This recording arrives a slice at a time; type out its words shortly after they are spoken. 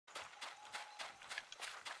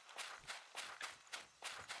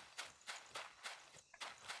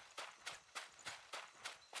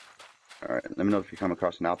Alright, let me know if you come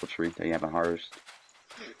across an apple tree that you haven't harvested.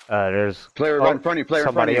 There's Player right in front of you, player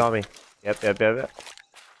in front of somebody you. on me. Yep.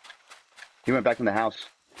 He went back in the house.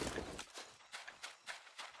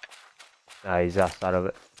 Nah, he's outside of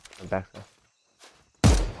it. I'm back there.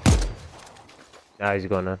 Nah, he's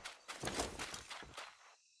going in.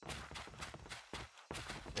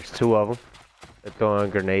 There's two of them. They're throwing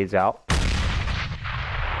grenades out.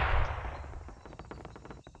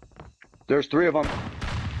 There's 3 of them.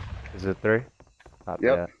 Is it 3? Copy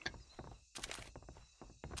Yep. that.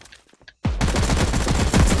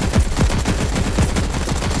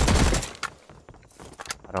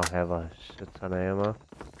 I don't have a shit ton of ammo.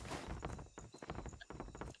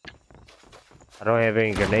 I don't have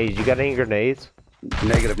any grenades. You got any grenades?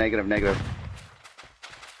 Negative.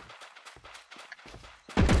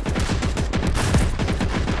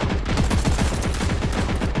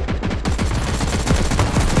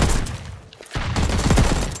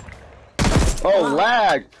 Oh,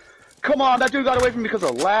 lag! Come on, that dude got away from me because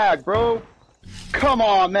of lag, bro. Come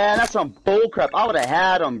on, man, that's some bullcrap. I would have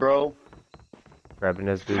had him, bro. Grabbing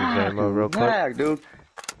this dude's ammo real quick. Lag, dude.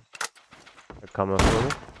 They're coming for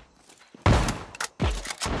me.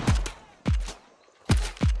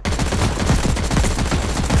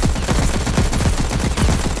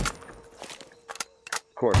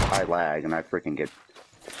 Of course, I lag and I freaking get.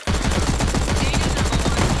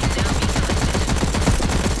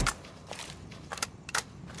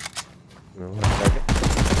 One second.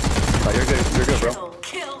 Oh, you're good, bro.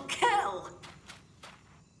 Kill.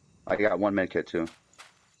 I got 1 med kit too.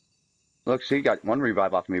 Look, see, got 1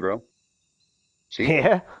 revive off me, bro. See?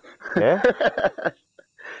 Yeah.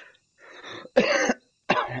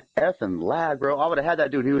 Effing lag, bro. I would have had that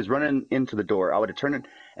dude. He was running into the door. I would have turned it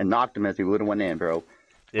and knocked him as he would have went in, bro.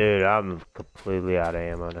 Dude, I'm completely out of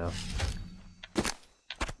ammo now.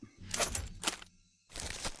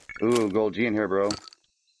 Ooh, gold G in here, bro.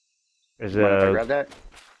 Is Mind if I grab that?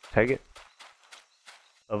 Take it.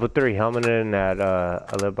 Level 3 helmet in that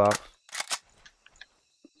other box.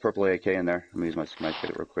 Purple AK in there. Let me use my snipe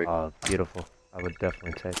kit real quick. Oh, beautiful. I would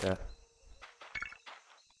definitely take that.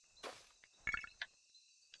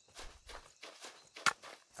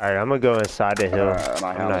 Alright, I'm gonna go inside the hill.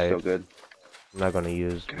 My helmet's still good. I'm not gonna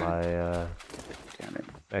use my Damn it.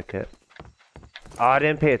 med kit. Oh, I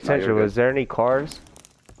didn't pay attention. Was there any cars?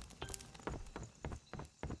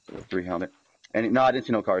 3 helmet. No, I didn't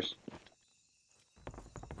see no cars.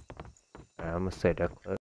 Alright, I'm gonna save that clip.